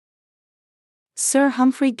Sir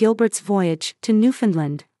Humphrey Gilbert's Voyage to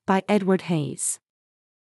Newfoundland, by Edward Hayes.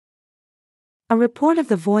 A report of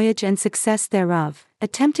the voyage and success thereof,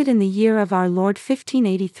 attempted in the year of our Lord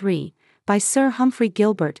 1583, by Sir Humphrey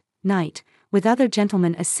Gilbert, Knight, with other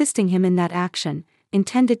gentlemen assisting him in that action,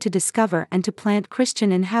 intended to discover and to plant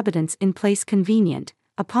Christian inhabitants in place convenient,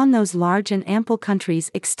 upon those large and ample countries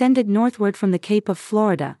extended northward from the Cape of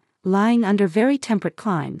Florida, lying under very temperate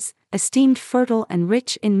climes, esteemed fertile and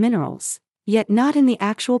rich in minerals, yet not in the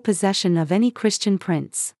actual possession of any Christian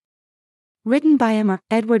prince. Written by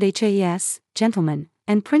Edward Has, gentleman,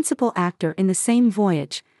 and principal actor in the same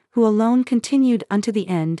voyage, who alone continued unto the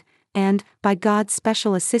end, and, by God's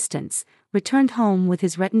special assistance, returned home with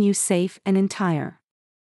his retinue safe and entire.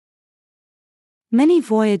 Many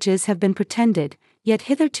voyages have been pretended, yet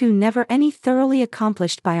hitherto never any thoroughly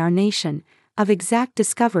accomplished by our nation, of exact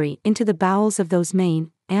discovery into the bowels of those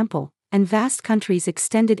main, ample, and vast countries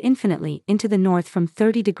extended infinitely into the north from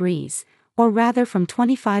 30 degrees, or rather from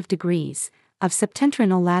 25 degrees, of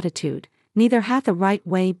septentrional latitude, neither hath a right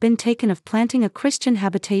way been taken of planting a Christian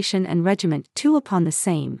habitation and regiment too upon the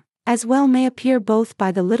same, as well may appear both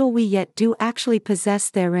by the little we yet do actually possess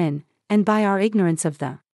therein, and by our ignorance of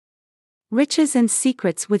the riches and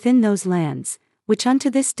secrets within those lands, which unto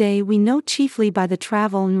this day we know chiefly by the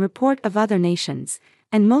travel and report of other nations,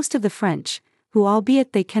 and most of the French, who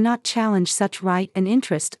albeit they cannot challenge such right and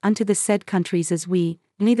interest unto the said countries as we,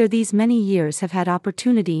 neither these many years have had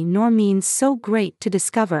opportunity nor means so great to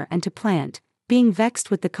discover and to plant, being vexed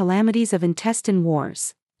with the calamities of intestine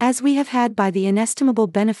wars, as we have had by the inestimable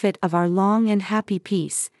benefit of our long and happy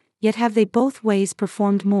peace, yet have they both ways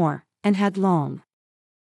performed more, and had long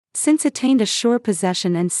since attained a sure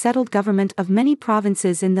possession and settled government of many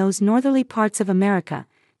provinces in those northerly parts of America,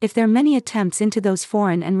 if their many attempts into those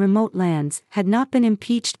foreign and remote lands had not been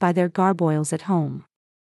impeached by their garboils at home.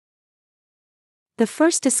 The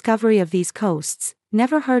first discovery of these coasts,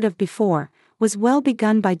 never heard of before, was well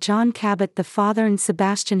begun by John Cabot the father and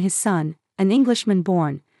Sebastian his son, an Englishman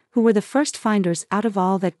born, who were the first finders out of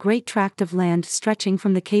all that great tract of land stretching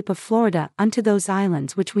from the Cape of Florida unto those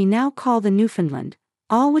islands which we now call the Newfoundland,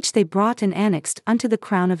 all which they brought and annexed unto the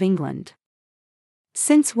crown of England.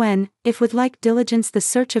 Since when, if with like diligence the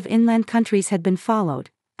search of inland countries had been followed,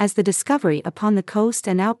 as the discovery upon the coast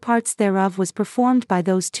and outparts thereof was performed by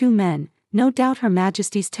those two men, no doubt Her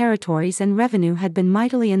Majesty's territories and revenue had been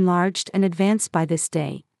mightily enlarged and advanced by this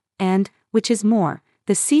day, and, which is more,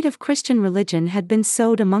 the seed of Christian religion had been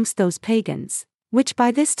sowed amongst those pagans, which by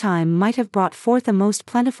this time might have brought forth a most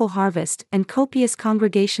plentiful harvest and copious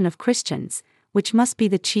congregation of Christians, which must be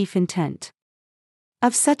the chief intent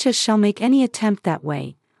of such as shall make any attempt that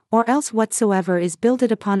way, or else whatsoever is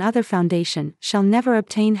builded upon other foundation shall never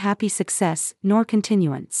obtain happy success nor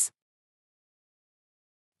continuance.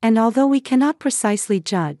 And although we cannot precisely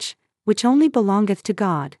judge, which only belongeth to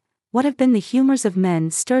God, what have been the humors of men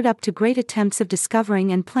stirred up to great attempts of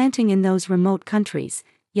discovering and planting in those remote countries,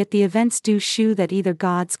 yet the events do shew that either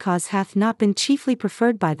God's cause hath not been chiefly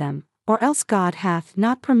preferred by them, or else God hath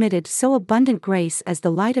not permitted so abundant grace as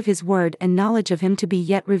the light of his word and knowledge of him to be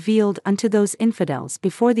yet revealed unto those infidels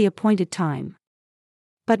before the appointed time.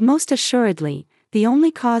 But most assuredly, the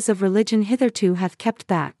only cause of religion hitherto hath kept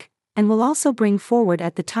back, and will also bring forward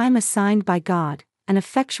at the time assigned by God, an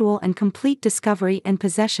effectual and complete discovery and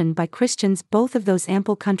possession by Christians both of those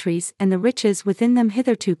ample countries and the riches within them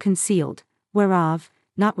hitherto concealed, whereof,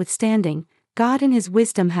 notwithstanding, God in his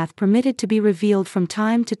wisdom hath permitted to be revealed from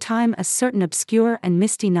time to time a certain obscure and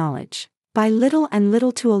misty knowledge, by little and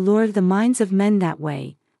little to allure the minds of men that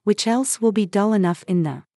way, which else will be dull enough in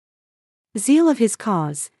the zeal of his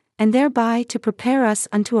cause, and thereby to prepare us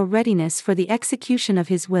unto a readiness for the execution of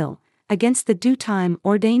his will, against the due time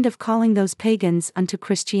ordained of calling those pagans unto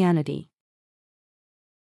Christianity.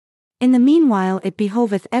 In the meanwhile it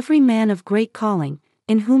behoveth every man of great calling,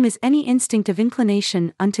 in whom is any instinct of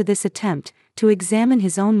inclination unto this attempt, to examine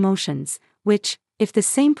his own motions, which, if the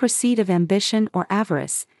same proceed of ambition or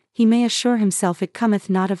avarice, he may assure himself it cometh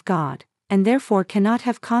not of God, and therefore cannot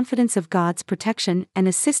have confidence of God's protection and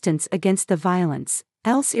assistance against the violence,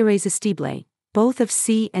 else irresistible, both of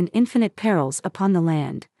sea and infinite perils upon the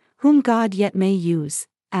land, whom God yet may use,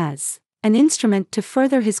 as an instrument to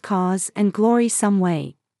further his cause and glory some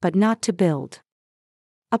way, but not to build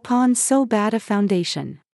upon so bad a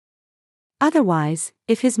foundation. Otherwise,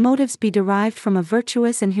 if his motives be derived from a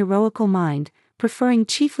virtuous and heroical mind, preferring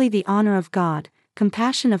chiefly the honor of God,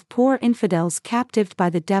 compassion of poor infidels captived by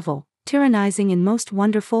the devil, tyrannizing in most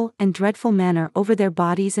wonderful and dreadful manner over their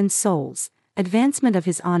bodies and souls, advancement of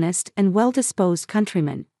his honest and well-disposed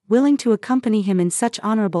countrymen, willing to accompany him in such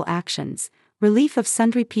honorable actions, relief of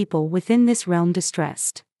sundry people within this realm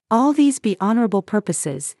distressed. All these be honorable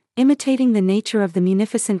purposes, imitating the nature of the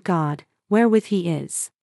munificent God, wherewith he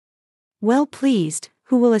is well pleased,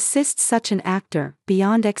 who will assist such an actor,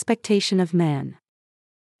 beyond expectation of man.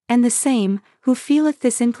 And the same, who feeleth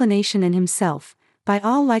this inclination in himself, by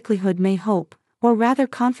all likelihood may hope, or rather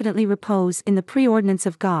confidently repose in the preordinance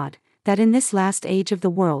of God, that in this last age of the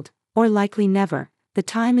world, or likely never, the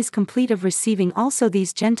time is complete of receiving also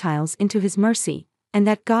these Gentiles into his mercy, and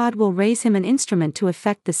that God will raise him an instrument to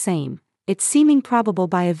effect the same, it seeming probable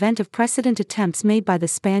by event of precedent attempts made by the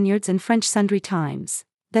Spaniards and French sundry times,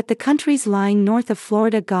 that the countries lying north of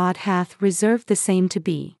Florida God hath reserved the same to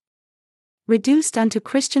be reduced unto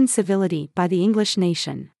Christian civility by the English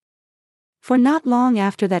nation. For not long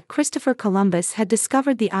after that Christopher Columbus had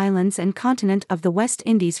discovered the islands and continent of the West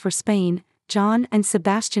Indies for Spain, John and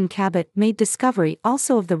Sebastian Cabot made discovery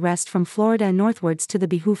also of the rest from Florida northwards to the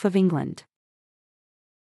behoof of England.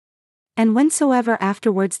 And whensoever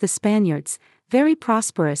afterwards the Spaniards, very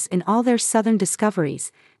prosperous in all their southern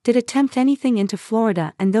discoveries, did attempt anything into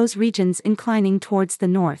Florida and those regions inclining towards the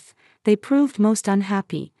north, they proved most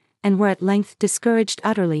unhappy, and were at length discouraged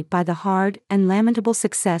utterly by the hard and lamentable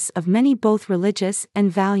success of many both religious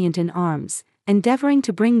and valiant in arms, endeavoring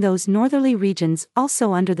to bring those northerly regions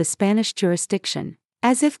also under the Spanish jurisdiction,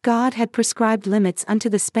 as if God had prescribed limits unto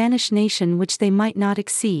the Spanish nation which they might not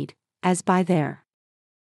exceed, as by their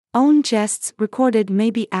own jests recorded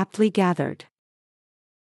may be aptly gathered.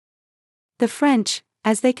 The French,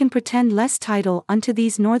 as they can pretend less title unto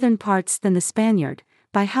these northern parts than the Spaniard,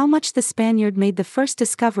 by how much the Spaniard made the first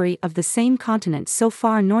discovery of the same continent so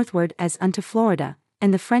far northward as unto Florida,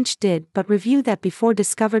 and the French did but review that before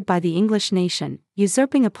discovered by the English nation,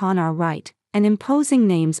 usurping upon our right, and imposing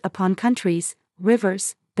names upon countries,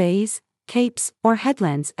 rivers, bays, capes, or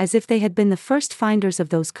headlands as if they had been the first finders of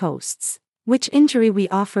those coasts, which injury we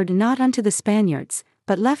offered not unto the Spaniards,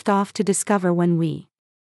 but left off to discover when we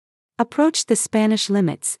approached the Spanish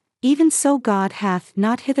limits. Even so God hath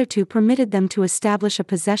not hitherto permitted them to establish a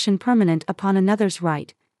possession permanent upon another's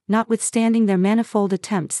right, notwithstanding their manifold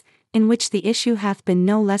attempts, in which the issue hath been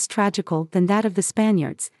no less tragical than that of the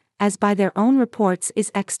Spaniards, as by their own reports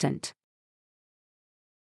is extant.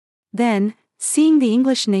 Then, seeing the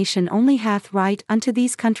English nation only hath right unto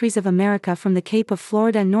these countries of America from the Cape of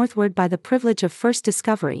Florida northward by the privilege of first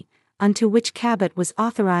discovery, unto which Cabot was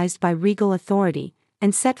authorized by regal authority,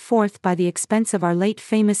 and set forth by the expense of our late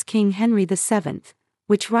famous King Henry VII,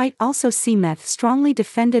 which right also seemeth strongly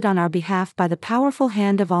defended on our behalf by the powerful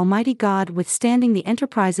hand of Almighty God withstanding the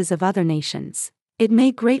enterprises of other nations, it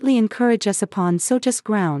may greatly encourage us upon so just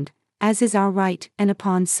ground, as is our right, and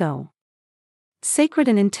upon so sacred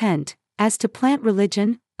an intent, as to plant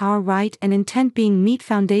religion, our right and intent being meet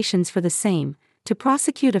foundations for the same, to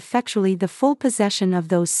prosecute effectually the full possession of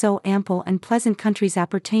those so ample and pleasant countries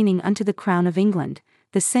appertaining unto the crown of England,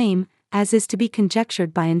 the same, as is to be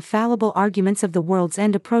conjectured by infallible arguments of the world's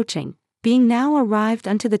end approaching, being now arrived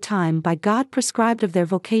unto the time by God prescribed of their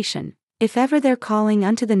vocation, if ever their calling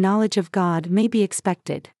unto the knowledge of God may be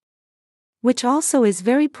expected. Which also is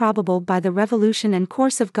very probable by the revolution and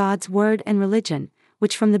course of God's word and religion,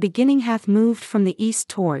 which from the beginning hath moved from the east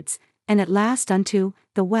towards, and at last unto,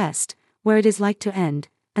 the west, where it is like to end,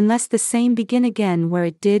 unless the same begin again where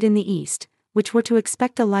it did in the east, which were to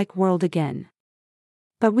expect a like world again.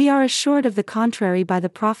 But we are assured of the contrary by the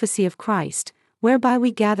prophecy of Christ, whereby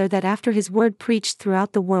we gather that after his word preached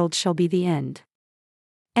throughout the world shall be the end.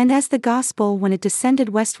 And as the gospel when it descended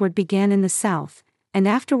westward began in the south, and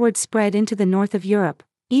afterward spread into the north of Europe,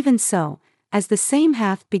 even so, as the same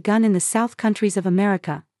hath begun in the south countries of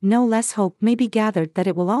America, no less hope may be gathered that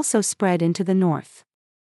it will also spread into the north.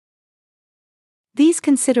 These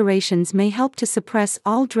considerations may help to suppress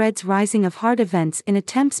all dreads rising of hard events in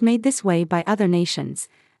attempts made this way by other nations,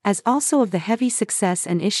 as also of the heavy success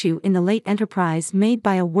and issue in the late enterprise made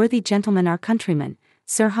by a worthy gentleman our countryman,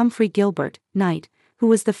 Sir Humphrey Gilbert, Knight, who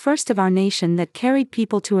was the first of our nation that carried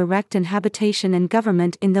people to erect an habitation and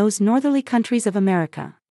government in those northerly countries of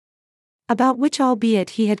America. About which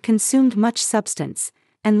albeit he had consumed much substance,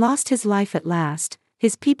 and lost his life at last,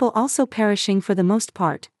 his people also perishing for the most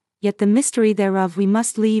part, yet the mystery thereof we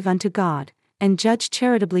must leave unto God, and judge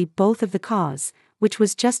charitably both of the cause, which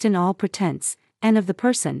was just in all pretense, and of the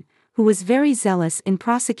person, who was very zealous in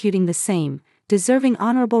prosecuting the same, deserving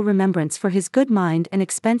honorable remembrance for his good mind and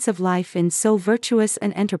expense of life in so virtuous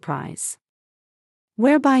an enterprise.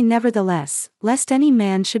 Whereby nevertheless, lest any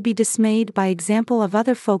man should be dismayed by example of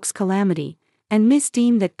other folks' calamity, and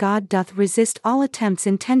misdeem that God doth resist all attempts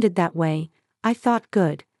intended that way, I thought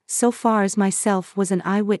good, so far as myself was an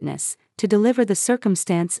eyewitness, to deliver the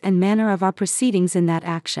circumstance and manner of our proceedings in that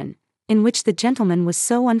action, in which the gentleman was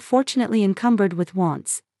so unfortunately encumbered with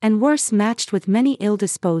wants, and worse matched with many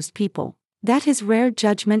ill-disposed people, that his rare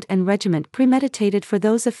judgment and regiment premeditated for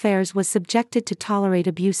those affairs was subjected to tolerate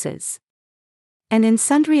abuses, and in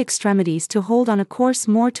sundry extremities to hold on a course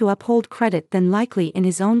more to uphold credit than likely in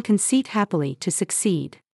his own conceit happily to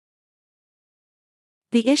succeed.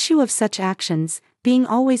 The issue of such actions, being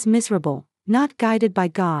always miserable, not guided by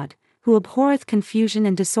God, who abhorreth confusion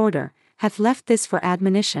and disorder, hath left this for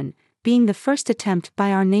admonition, being the first attempt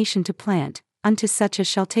by our nation to plant, unto such as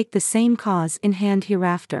shall take the same cause in hand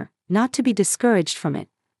hereafter, not to be discouraged from it,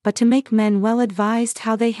 but to make men well advised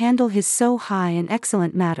how they handle his so high and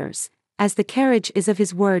excellent matters, as the carriage is of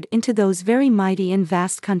his word into those very mighty and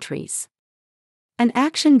vast countries. An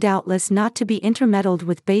action doubtless not to be intermeddled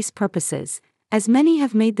with base purposes, as many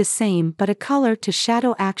have made the same but a colour to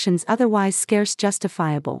shadow actions otherwise scarce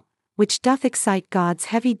justifiable, which doth excite God's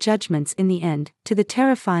heavy judgments in the end, to the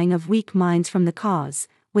terrifying of weak minds from the cause,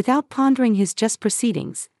 without pondering his just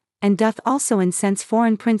proceedings, and doth also incense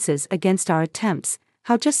foreign princes against our attempts,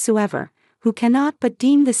 how just soever, who cannot but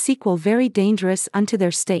deem the sequel very dangerous unto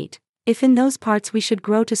their state, if in those parts we should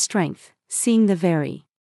grow to strength, seeing the very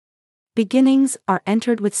beginnings are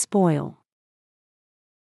entered with spoil.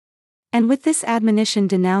 And with this admonition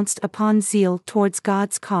denounced upon zeal towards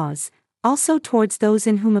God's cause, also towards those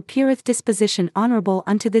in whom appeareth disposition honorable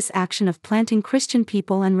unto this action of planting Christian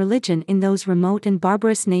people and religion in those remote and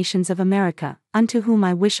barbarous nations of America, unto whom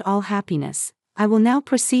I wish all happiness, I will now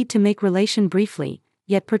proceed to make relation briefly,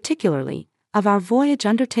 yet particularly, of our voyage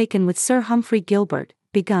undertaken with Sir Humphrey Gilbert,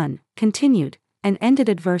 begun, continued, and ended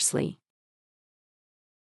adversely.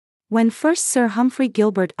 When first Sir Humphrey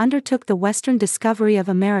Gilbert undertook the western discovery of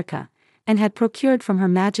America, and had procured from Her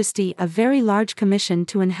Majesty a very large commission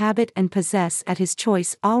to inhabit and possess at his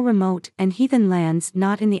choice all remote and heathen lands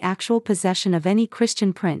not in the actual possession of any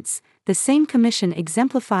Christian prince, the same commission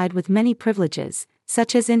exemplified with many privileges,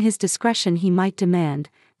 such as in his discretion he might demand,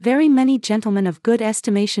 very many gentlemen of good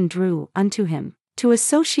estimation drew unto him, to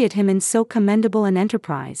associate him in so commendable an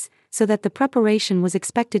enterprise, so that the preparation was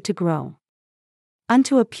expected to grow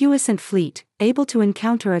unto a puissant fleet, able to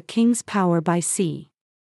encounter a king's power by sea.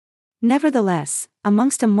 Nevertheless,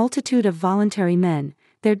 amongst a multitude of voluntary men,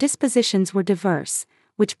 their dispositions were diverse,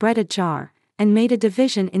 which bred a jar, and made a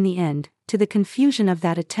division in the end, to the confusion of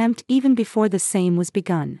that attempt even before the same was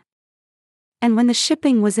begun. And when the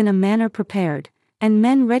shipping was in a manner prepared, and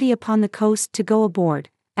men ready upon the coast to go aboard,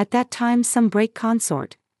 at that time some brake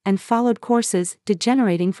consort, and followed courses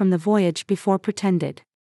degenerating from the voyage before pretended.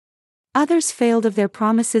 Others failed of their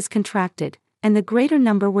promises contracted, and the greater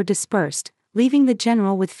number were dispersed, leaving the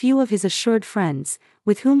general with few of his assured friends,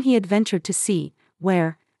 with whom he had ventured to sea,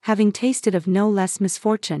 where, having tasted of no less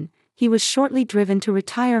misfortune, he was shortly driven to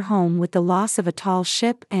retire home with the loss of a tall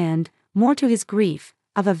ship and, more to his grief,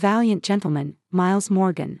 of a valiant gentleman, Miles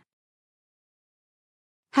Morgan.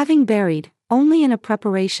 Having buried, only in a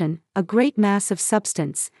preparation, a great mass of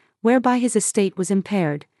substance, whereby his estate was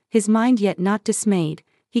impaired, his mind yet not dismayed,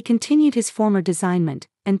 he continued his former designment,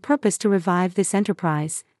 and purposed to revive this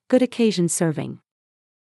enterprise, good occasion serving.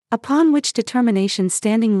 Upon which determination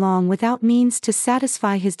standing long without means to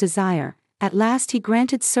satisfy his desire, at last he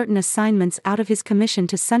granted certain assignments out of his commission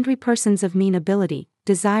to sundry persons of mean ability,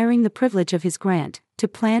 desiring the privilege of his grant, to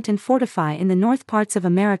plant and fortify in the north parts of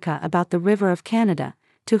America about the river of Canada,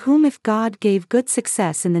 to whom if God gave good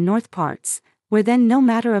success in the north parts, where then no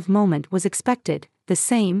matter of moment was expected, the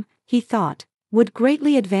same, he thought, would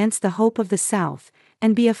greatly advance the hope of the South,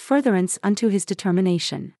 and be a furtherance unto his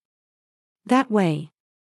determination. That way.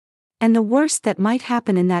 And the worst that might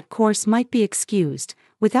happen in that course might be excused,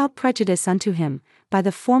 without prejudice unto him, by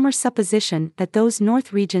the former supposition that those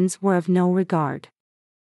north regions were of no regard.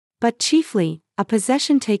 But chiefly, a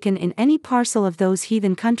possession taken in any parcel of those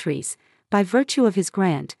heathen countries, by virtue of his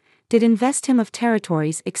grant, did invest him of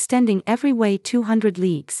territories extending every way 200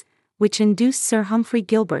 leagues, which induced Sir Humphrey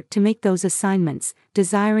Gilbert to make those assignments,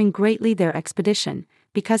 desiring greatly their expedition,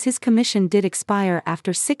 because his commission did expire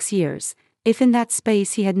after 6 years, if in that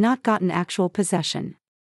space he had not gotten actual possession.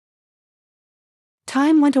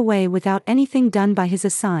 Time went away without anything done by his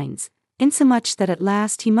assigns, insomuch that at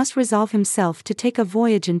last he must resolve himself to take a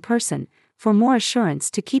voyage in person, for more assurance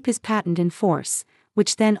to keep his patent in force,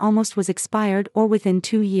 which then almost was expired or within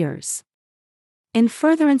 2 years. In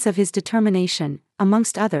furtherance of his determination,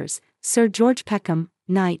 amongst others, Sir George Peckham,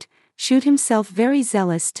 Knight, shewed himself very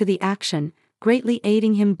zealous to the action, greatly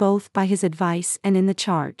aiding him both by his advice and in the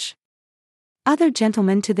charge. Other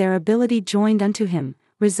gentlemen to their ability joined unto him,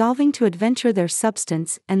 resolving to adventure their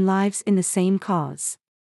substance and lives in the same cause.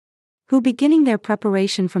 who beginning their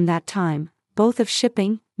preparation from that time, both of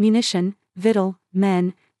shipping, munition, victual,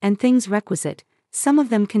 men, and things requisite, some of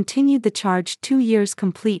them continued the charge 2 years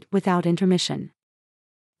complete without intermission.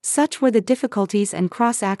 Such were the difficulties and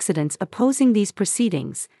cross-accidents opposing these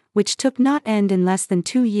proceedings, which took not end in less than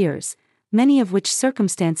 2 years, many of which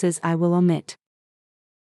circumstances I will omit.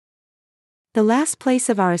 The last place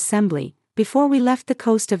of our assembly, before we left the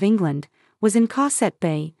coast of England, was in Cosset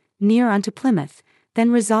Bay, near unto Plymouth, then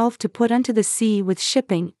resolved to put unto the sea with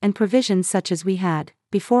shipping and provisions such as we had,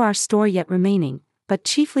 before our store yet remaining, but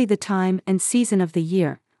chiefly the time and season of the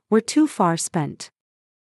year, were too far spent.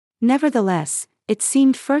 Nevertheless, it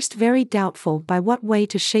seemed first very doubtful by what way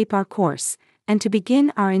to shape our course, and to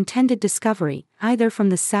begin our intended discovery, either from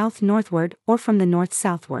the south northward or from the north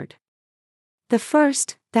southward. The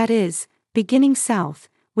first, that is, beginning south,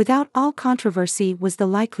 without all controversy was the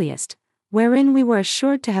likeliest, wherein we were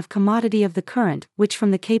assured to have commodity of the current which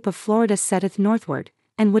from the Cape of Florida setteth northward,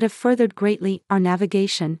 and would have furthered greatly our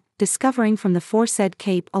navigation, discovering from the foresaid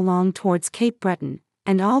cape along towards Cape Breton,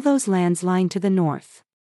 and all those lands lying to the north.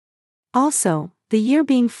 Also, the year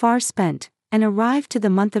being far spent, and arrived to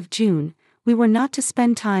the month of June, we were not to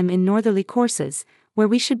spend time in northerly courses, where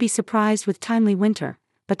we should be surprised with timely winter,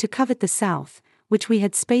 but to covet the south, which we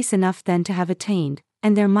had space enough then to have attained,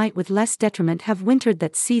 and there might with less detriment have wintered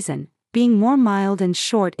that season, being more mild and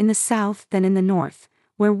short in the south than in the north,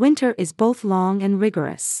 where winter is both long and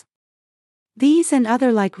rigorous. These and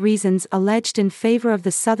other like reasons alleged in favor of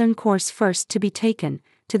the southern course first to be taken.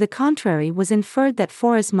 To the contrary was inferred that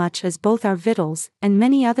forasmuch as both our victuals and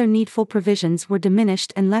many other needful provisions were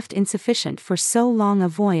diminished and left insufficient for so long a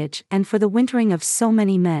voyage and for the wintering of so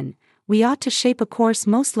many men, we ought to shape a course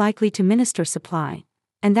most likely to minister supply,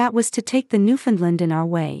 and that was to take the Newfoundland in our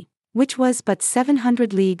way, which was but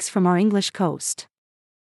 700 leagues from our English coast.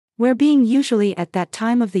 Where being usually at that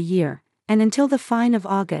time of the year, and until the fine of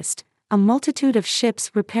August, a multitude of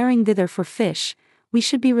ships repairing thither for fish, we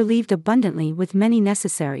should be relieved abundantly with many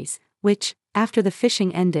necessaries, which, after the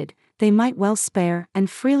fishing ended, they might well spare and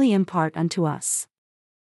freely impart unto us.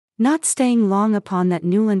 Not staying long upon that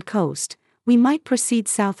Newland coast, we might proceed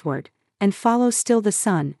southward, and follow still the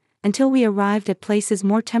sun, until we arrived at places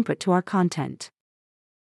more temperate to our content.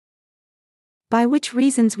 By which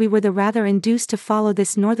reasons we were the rather induced to follow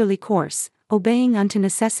this northerly course, obeying unto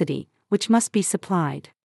necessity, which must be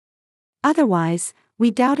supplied. Otherwise,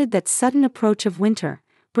 we doubted that sudden approach of winter,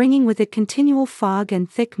 bringing with it continual fog and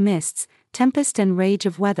thick mists, tempest and rage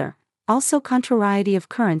of weather, also contrariety of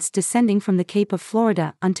currents descending from the Cape of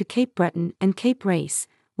Florida unto Cape Breton and Cape Race,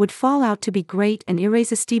 would fall out to be great and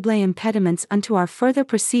irresistible impediments unto our further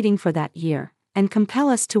proceeding for that year, and compel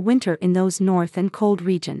us to winter in those north and cold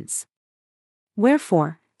regions.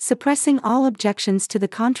 Wherefore, suppressing all objections to the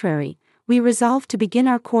contrary, we resolved to begin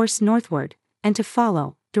our course northward, and to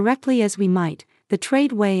follow, directly as we might, the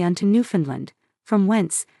trade way unto Newfoundland, from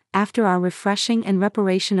whence, after our refreshing and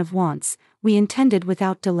reparation of wants, we intended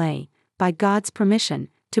without delay, by God's permission,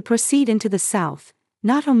 to proceed into the south,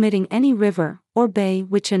 not omitting any river or bay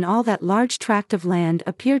which in all that large tract of land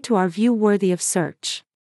appeared to our view worthy of search.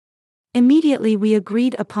 Immediately we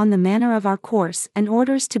agreed upon the manner of our course and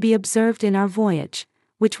orders to be observed in our voyage,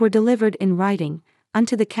 which were delivered in writing,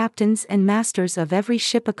 unto the captains and masters of every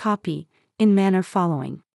ship a copy, in manner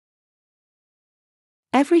following.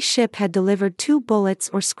 Every ship had delivered 2 bullets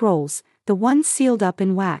or scrolls, the one sealed up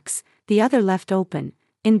in wax, the other left open,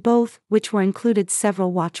 in both which were included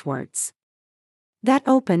several watchwords. That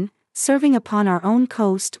open, serving upon our own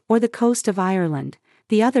coast or the coast of Ireland,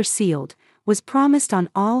 the other sealed, was promised on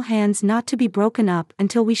all hands not to be broken up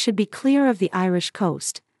until we should be clear of the Irish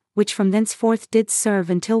coast, which from thenceforth did serve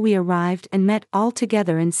until we arrived and met all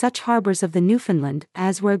together in such harbours of the Newfoundland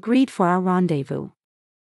as were agreed for our rendezvous.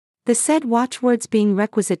 The said watchwords being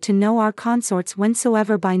requisite to know our consorts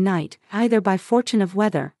whensoever by night, either by fortune of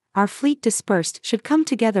weather, our fleet dispersed should come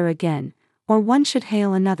together again, or one should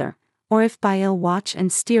hail another, or if by ill watch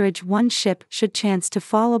and steerage one ship should chance to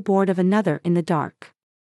fall aboard of another in the dark.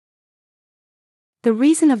 The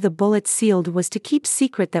reason of the bullet sealed was to keep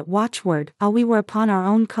secret that watchword while we were upon our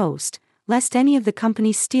own coast, lest any of the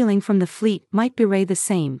company stealing from the fleet might bewray the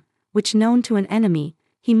same, which known to an enemy,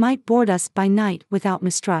 he might board us by night without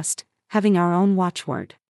mistrust, having our own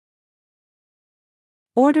watchword.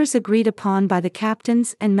 Orders agreed upon by the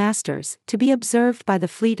captains and masters, to be observed by the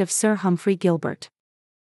fleet of Sir Humphrey Gilbert.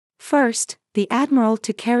 First, the admiral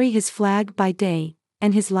to carry his flag by day,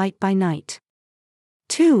 and his light by night.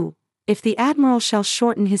 2. If the admiral shall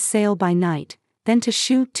shorten his sail by night, then to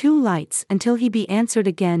shew 2 lights until he be answered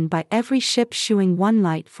again by every ship shewing 1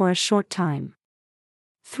 light for a short time.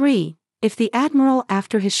 3. If the admiral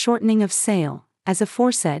after his shortening of sail, as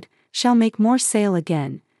aforesaid, shall make more sail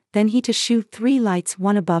again, then he to shew 3 lights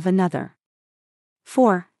one above another.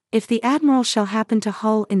 4. If the admiral shall happen to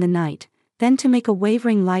hull in the night, then to make a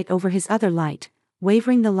wavering light over his other light,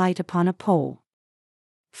 wavering the light upon a pole.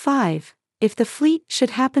 5. If the fleet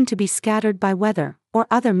should happen to be scattered by weather, or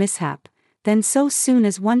other mishap, then so soon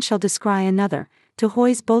as one shall descry another, to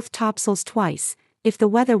hoise both topsails twice, if the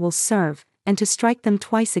weather will serve, and to strike them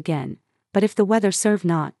twice again, but if the weather serve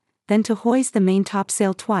not, then to hoise the main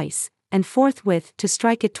topsail twice, and forthwith to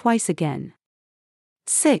strike it twice again.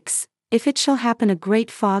 6. If it shall happen a great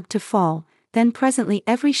fog to fall, then presently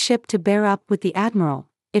every ship to bear up with the admiral,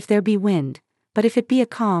 if there be wind, but if it be a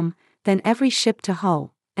calm, then every ship to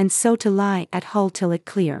hull, and so to lie at hull till it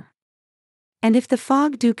clear. And if the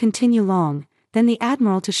fog do continue long, then the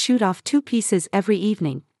admiral to shoot off 2 pieces every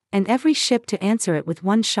evening, and every ship to answer it with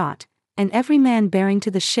 1 shot, and every man bearing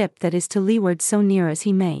to the ship that is to leeward so near as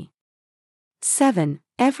he may. 7.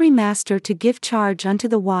 Every master to give charge unto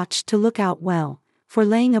the watch to look out well, for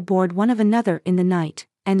laying aboard one of another in the night,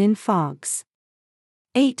 and in fogs.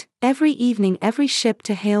 8. Every evening every ship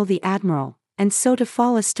to hail the admiral, and so to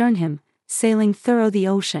fall astern him, sailing thorough the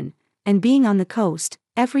ocean, and being on the coast,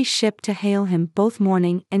 every ship to hail him both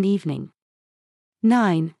morning and evening.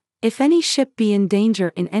 9. If any ship be in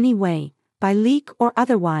danger in any way, by leak or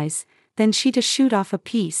otherwise, then she to shoot off a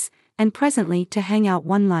piece, and presently to hang out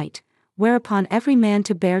 1 light, whereupon every man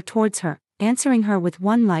to bear towards her, answering her with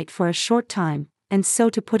 1 light for a short time, and so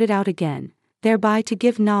to put it out again, thereby to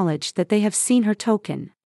give knowledge that they have seen her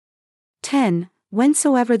token. 10.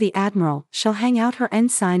 Whensoever the admiral shall hang out her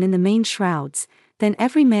ensign in the main shrouds, then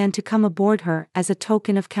every man to come aboard her as a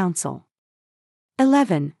token of counsel.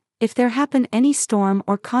 11. If there happen any storm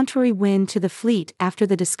or contrary wind to the fleet after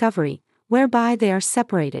the discovery, whereby they are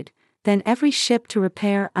separated, then every ship to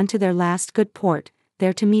repair unto their last good port,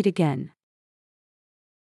 there to meet again.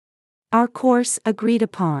 Our course agreed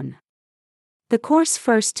upon. The course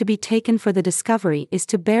first to be taken for the discovery is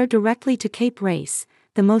to bear directly to Cape Race,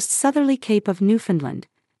 the most southerly cape of Newfoundland,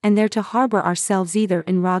 and there to harbour ourselves either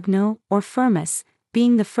in Rogno or Firmus,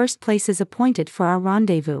 being the first places appointed for our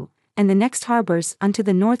rendezvous, and the next harbours unto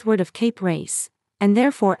the northward of Cape Race, and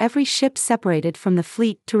therefore every ship separated from the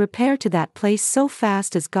fleet to repair to that place so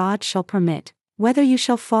fast as God shall permit, whether you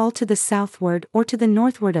shall fall to the southward or to the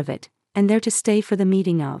northward of it, and there to stay for the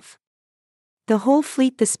meeting of the whole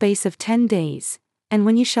fleet the space of 10 days, and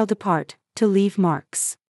when you shall depart, to leave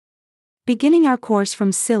marks. Beginning our course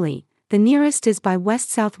from Scilly, the nearest is by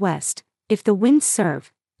west-southwest, if the winds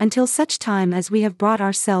serve, until such time as we have brought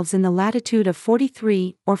ourselves in the latitude of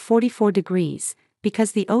 43 or 44 degrees,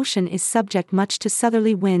 because the ocean is subject much to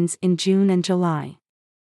southerly winds in June and July.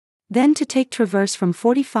 Then to take traverse from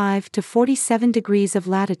 45 to 47 degrees of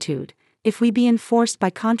latitude, if we be enforced by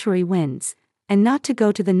contrary winds, and not to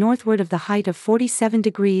go to the northward of the height of 47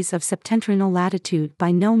 degrees of septentrional latitude by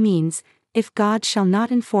no means, if God shall not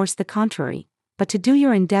enforce the contrary, but to do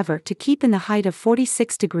your endeavour to keep in the height of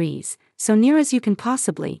 46 degrees, so near as you can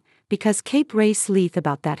possibly, because Cape Race lieth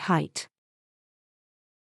about that height.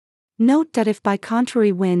 Note that if by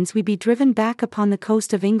contrary winds we be driven back upon the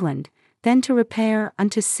coast of England, then to repair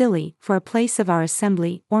unto Scilly for a place of our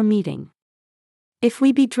assembly or meeting. If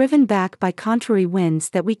we be driven back by contrary winds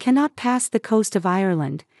that we cannot pass the coast of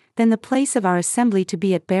Ireland, then the place of our assembly to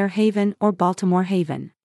be at Bear Haven or Baltimore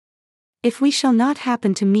Haven. If we shall not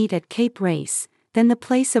happen to meet at Cape Race, then the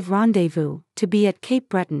place of rendezvous to be at Cape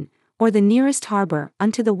Breton, or the nearest harbour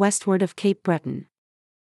unto the westward of Cape Breton.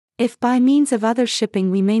 If by means of other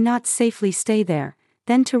shipping we may not safely stay there,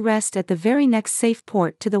 then to rest at the very next safe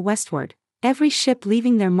port to the westward, every ship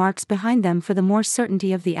leaving their marks behind them for the more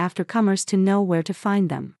certainty of the aftercomers to know where to find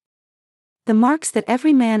them. The marks that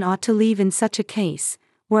every man ought to leave in such a case,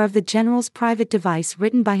 were of the general's private device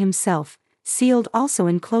written by himself, sealed also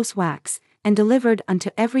in close wax, and delivered unto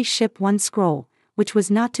every ship 1 scroll, which was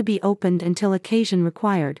not to be opened until occasion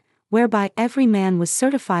required, whereby every man was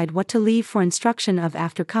certified what to leave for instruction of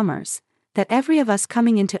aftercomers, that every of us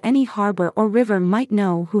coming into any harbour or river might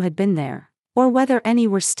know who had been there, or whether any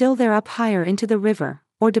were still there up higher into the river,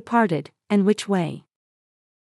 or departed, and which way.